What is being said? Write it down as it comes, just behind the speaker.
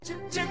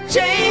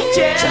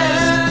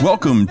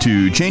Welcome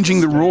to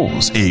Changing the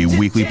Rules, a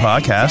weekly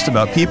podcast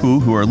about people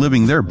who are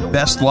living their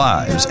best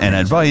lives and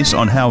advice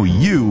on how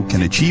you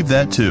can achieve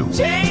that too.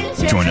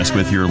 Join us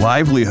with your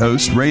lively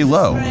host, Ray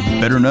Lowe,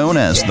 better known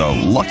as the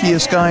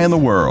luckiest guy in the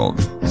world.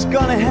 It's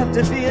gonna have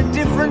to be a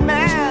different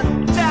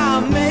man.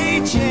 Time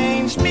may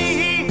change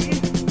me,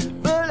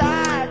 but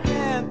I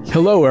can't.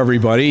 Hello,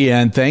 everybody,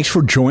 and thanks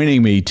for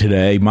joining me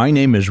today. My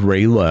name is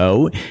Ray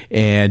Lowe,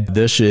 and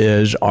this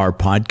is our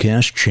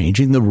podcast,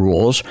 Changing the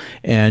Rules.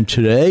 And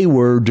today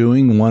we're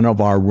doing one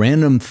of our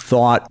random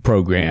thought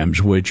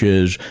programs, which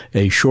is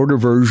a shorter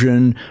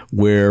version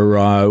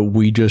where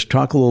we just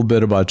talk a little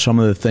bit about some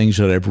of the things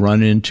that I've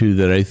run into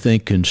that I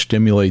think can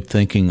stimulate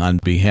thinking on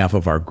behalf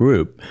of our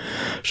group.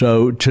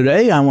 So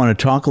today I want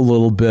to talk a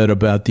little bit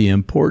about the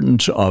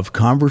importance of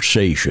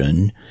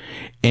conversation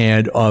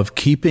and of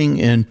keeping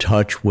in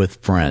touch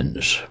with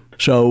friends.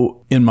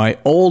 So in my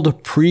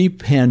old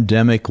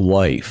pre-pandemic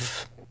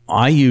life,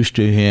 I used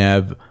to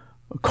have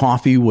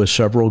coffee with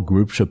several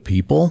groups of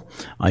people.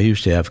 I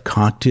used to have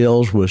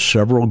cocktails with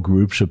several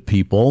groups of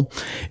people.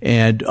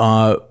 And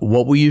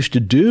what we used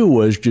to do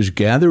was just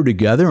gather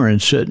together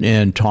and sit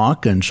and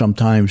talk. And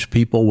sometimes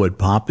people would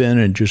pop in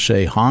and just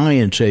say hi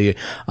and say,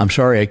 I'm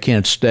sorry I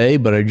can't stay,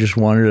 but I just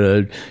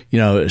wanted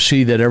to,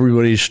 see that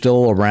everybody's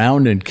still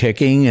around and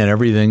kicking and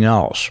everything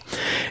else.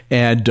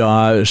 And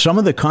some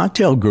of the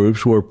cocktail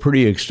groups were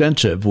pretty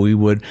extensive. We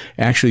would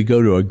actually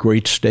go to a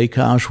great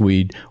steakhouse.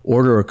 We'd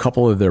order a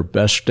couple of their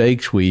best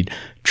steaks. We'd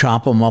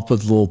chop them up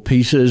with little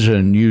pieces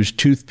and use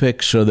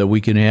toothpicks so that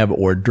we can have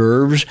hors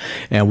d'oeuvres.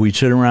 And we'd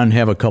sit around and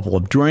have a couple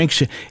of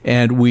drinks,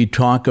 and we'd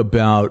talk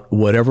about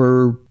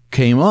whatever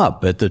came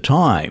up at the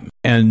time.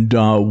 And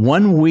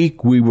one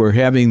week we were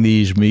having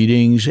these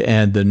meetings,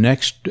 and the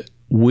next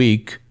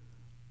week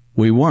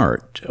we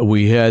weren't.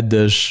 We had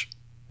this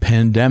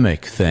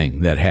pandemic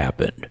thing that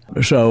happened.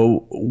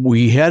 So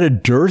we had a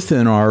dearth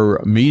in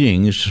our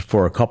meetings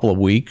for a couple of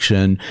weeks,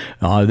 and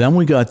then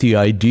we got the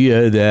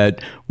idea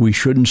that we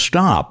shouldn't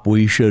stop.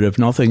 We should, if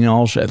nothing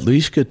else, at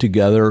least get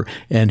together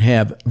and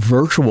have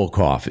virtual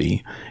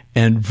coffee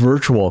and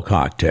virtual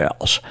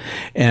cocktails.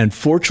 And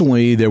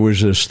fortunately, there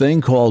was this thing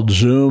called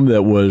Zoom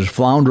that was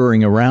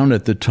floundering around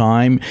at the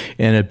time,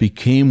 and it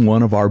became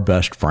one of our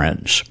best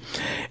friends.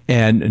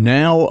 And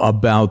now,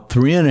 about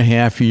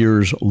 3.5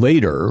 years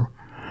later,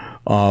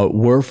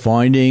 we're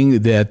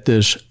finding that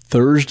this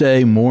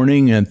Thursday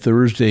morning and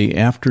Thursday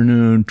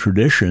afternoon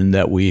tradition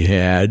that we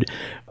had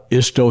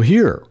is still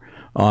here.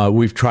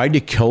 We've tried to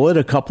kill it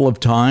a couple of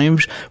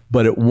times,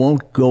 but it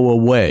won't go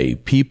away.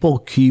 People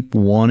keep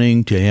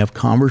wanting to have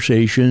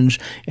conversations,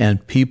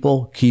 and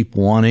people keep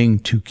wanting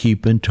to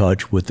keep in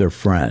touch with their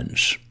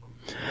friends.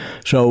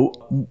 So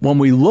when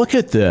we look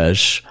at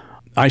this,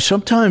 I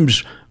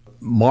sometimes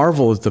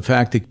marvel at the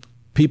fact that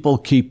people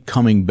keep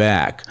coming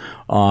back.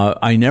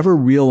 I never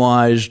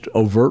realized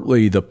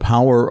overtly the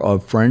power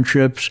of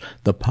friendships,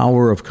 the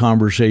power of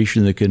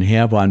conversation that can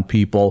have on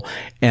people,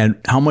 and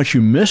how much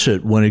you miss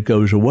it when it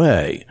goes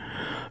away.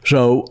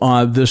 So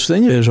this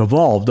thing has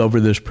evolved over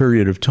this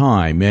period of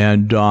time,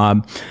 and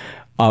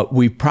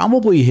we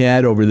probably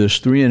had, over this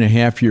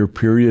 3.5-year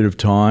period of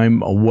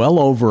time, well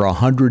over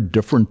 100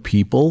 different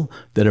people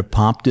that have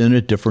popped in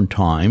at different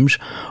times,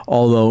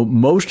 although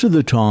most of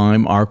the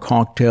time our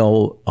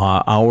cocktail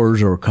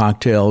hours or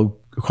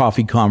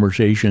coffee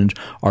conversations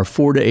are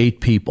 4 to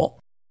 8 people.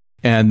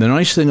 And the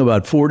nice thing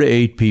about 4 to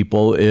 8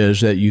 people is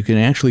that you can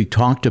actually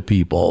talk to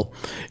people,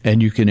 and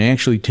you can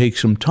actually take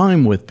some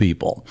time with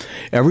people.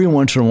 Every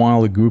once in a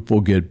while, the group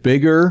will get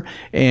bigger,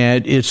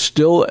 and it's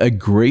still a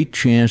great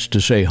chance to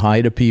say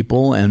hi to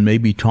people and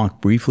maybe talk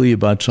briefly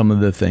about some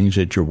of the things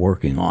that you're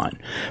working on.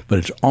 But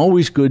it's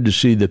always good to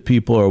see that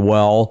people are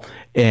well,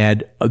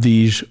 and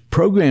these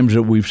programs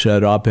that we've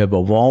set up have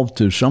evolved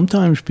to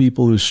sometimes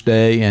people who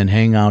stay and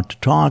hang out to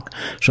talk.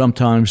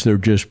 Sometimes they're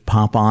just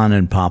pop on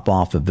and pop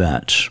off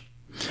events.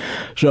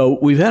 So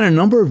we've had a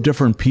number of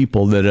different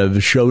people that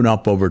have shown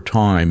up over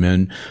time,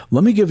 and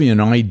let me give you an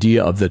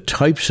idea of the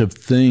types of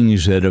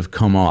things that have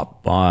come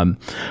up.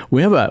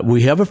 We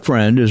have a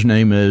friend. His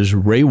name is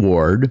Ray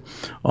Ward.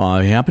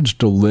 He happens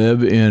to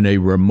live in a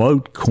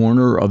remote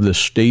corner of the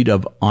state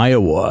of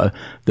Iowa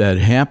that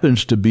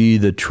happens to be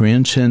the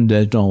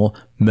transcendental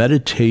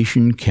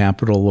meditation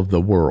capital of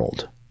the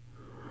world.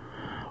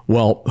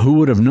 Well, who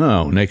would have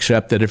known,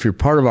 except that if you're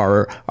part of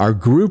our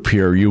group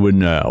here, you would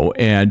know.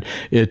 And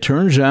it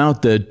turns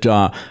out that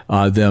the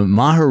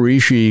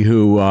Maharishi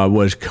who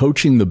was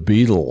coaching the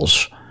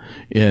Beatles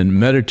in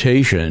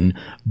meditation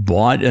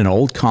bought an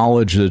old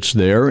college that's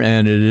there,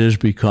 and it has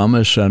become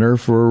a center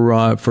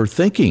for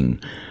thinking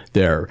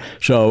there.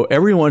 So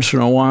every once in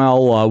a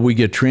while, we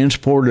get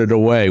transported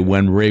away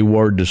when Ray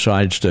Ward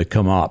decides to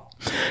come up.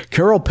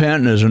 Carol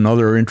Panton is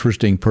another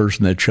interesting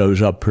person that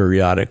shows up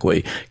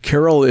periodically.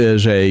 Carol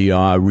is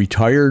a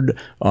retired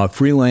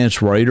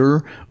freelance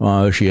writer.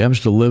 She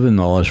happens to live in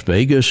the Las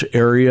Vegas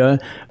area,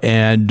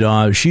 and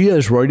she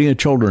is writing a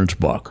children's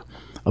book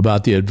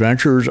about the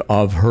adventures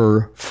of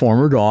her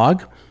former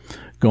dog,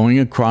 going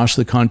across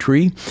the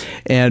country.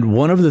 And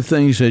one of the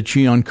things that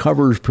she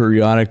uncovers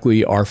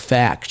periodically are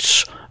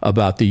facts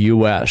about the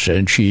U.S.,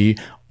 and she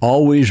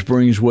always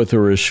brings with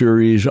her a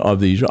series of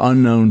these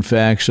unknown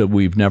facts that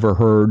we've never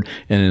heard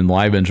and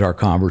enlivens our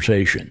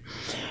conversation.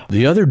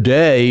 The other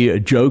day,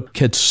 Joe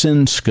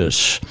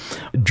Kaczynskis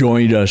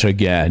joined us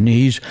again.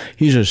 He's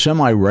a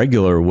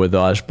semi-regular with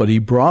us, but he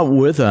brought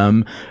with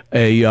him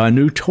a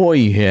new toy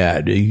he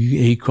had.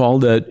 He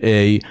called it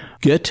a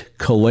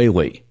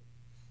ukulele.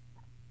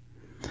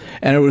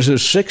 And it was a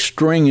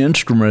 6-string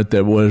instrument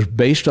that was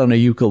based on a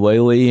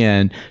ukulele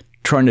and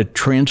trying to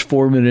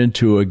transform it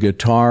into a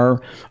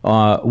guitar.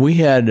 We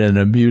had an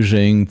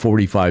amusing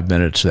 45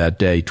 minutes that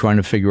day trying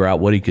to figure out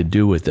what he could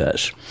do with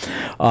this.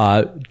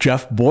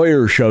 Jeff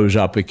Boyer shows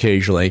up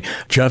occasionally.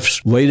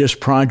 Jeff's latest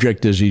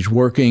project is he's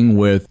working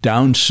with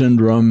Down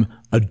syndrome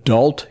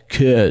adult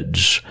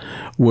kids,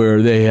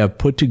 where they have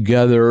put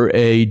together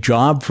a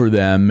job for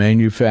them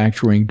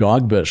manufacturing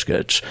dog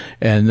biscuits.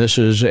 And this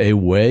is a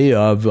way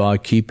of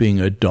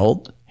keeping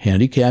adult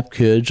handicapped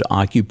kids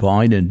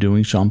occupied and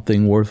doing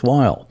something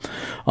worthwhile.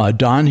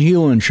 Don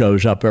Heelan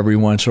shows up every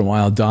once in a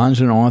while.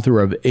 Don's an author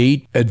of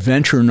 8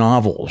 adventure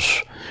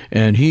novels,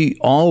 and he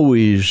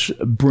always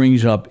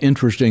brings up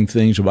interesting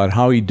things about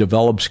how he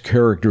develops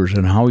characters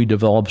and how he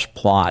develops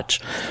plots.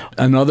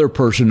 Another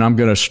person, I'm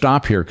going to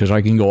stop here because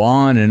I can go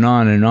on and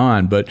on and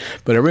on, but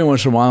every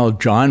once in a while,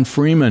 John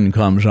Freeman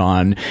comes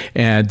on,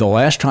 and the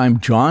last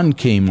time John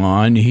came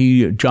on,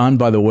 John,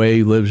 by the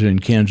way, lives in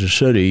Kansas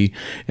City,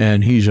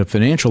 and he's a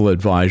financial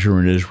advisor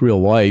in his real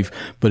life,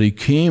 but he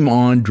came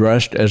on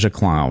dressed as a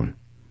clown.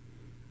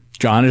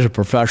 John is a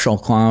professional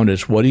clown.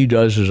 It's what he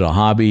does as a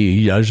hobby.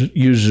 He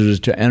uses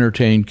it to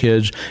entertain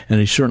kids, and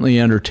he certainly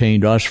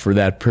entertained us for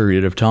that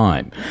period of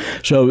time.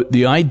 So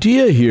the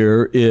idea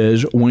here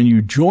is when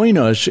you join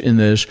us in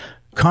this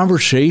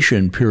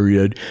conversation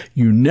period,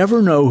 you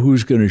never know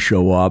who's going to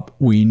show up.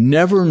 We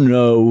never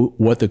know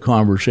what the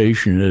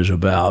conversation is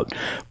about,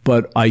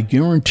 but I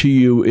guarantee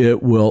you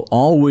it will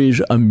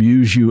always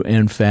amuse you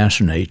and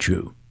fascinate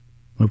you.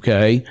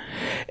 Okay?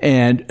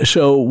 And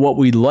so what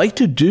we'd like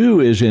to do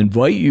is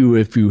invite you,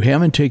 if you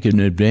haven't taken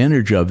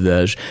advantage of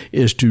this,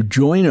 is to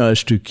join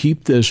us to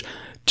keep this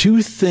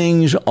 2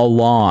 things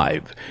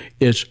alive.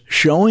 It's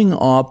showing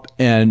up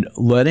and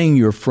letting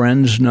your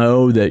friends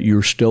know that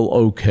you're still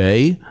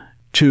okay,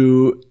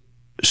 to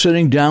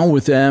sitting down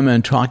with them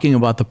and talking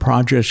about the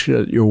projects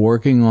that you're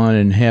working on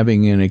and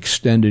having an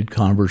extended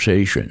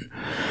conversation.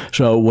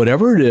 So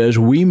whatever it is,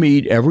 we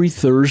meet every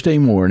Thursday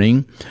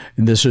morning,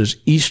 and this is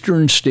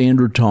Eastern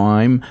Standard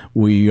Time.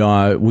 We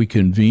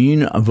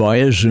convene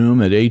via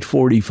Zoom at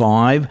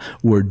 8:45.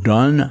 We're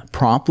done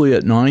promptly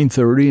at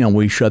 9:30, and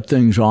we shut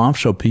things off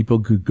so people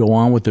could go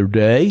on with their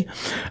day.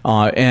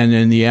 And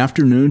in the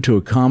afternoon, to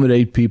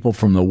accommodate people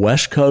from the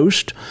West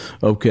Coast,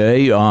 we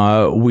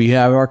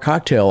have our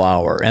cocktail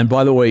hour. And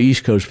by the way,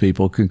 East Coast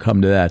people can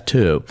come to that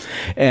too.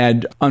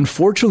 And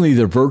unfortunately,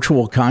 they're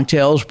virtual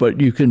cocktails, but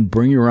you can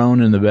bring your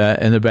own in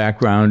the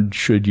background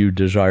should you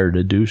desire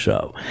to do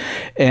so.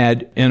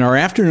 And in our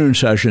afternoon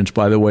sessions,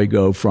 by the way,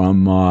 go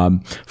from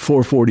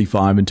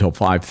 4:45 until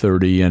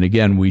 5:30. And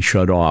again, we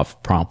shut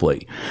off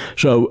promptly.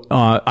 So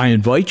I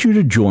invite you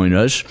to join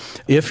us.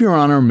 If you're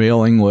on our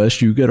mailing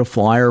list, you get a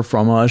flyer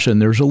from us, and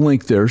there's a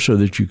link there so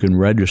that you can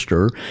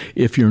register.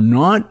 If you're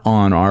not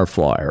on our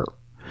flyer,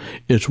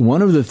 it's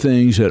one of the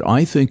things that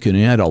I think can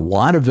add a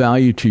lot of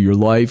value to your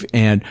life,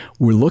 and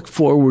we look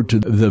forward to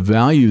the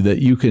value that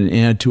you can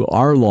add to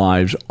our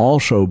lives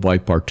also by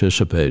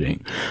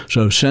participating.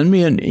 So send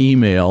me an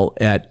email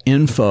at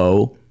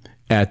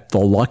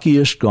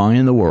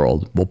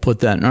info@theluckiestguyintheworld. We'll put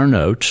that in our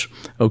notes,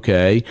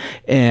 okay?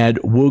 And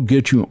we'll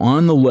get you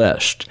on the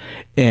list.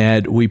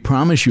 And we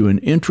promise you an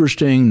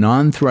interesting,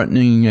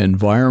 non-threatening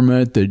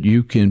environment that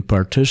you can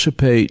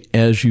participate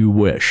as you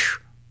wish.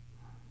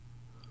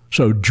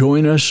 So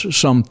join us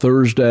some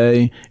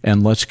Thursday,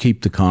 and let's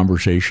keep the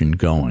conversation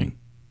going.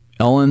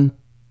 Ellen,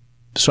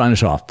 sign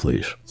us off,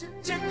 please.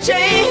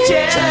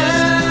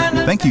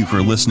 Thank you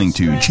for listening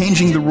to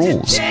Changing the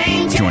Rules.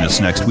 Join us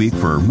next week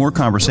for more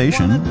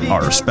conversation,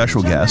 our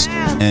special guest,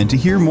 and to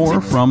hear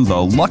more from the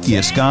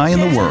luckiest guy in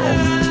the world.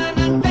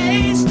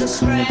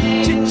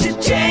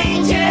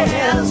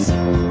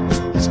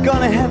 It's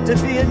gonna have to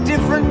be a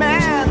different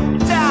man.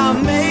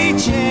 Time may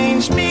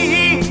change me.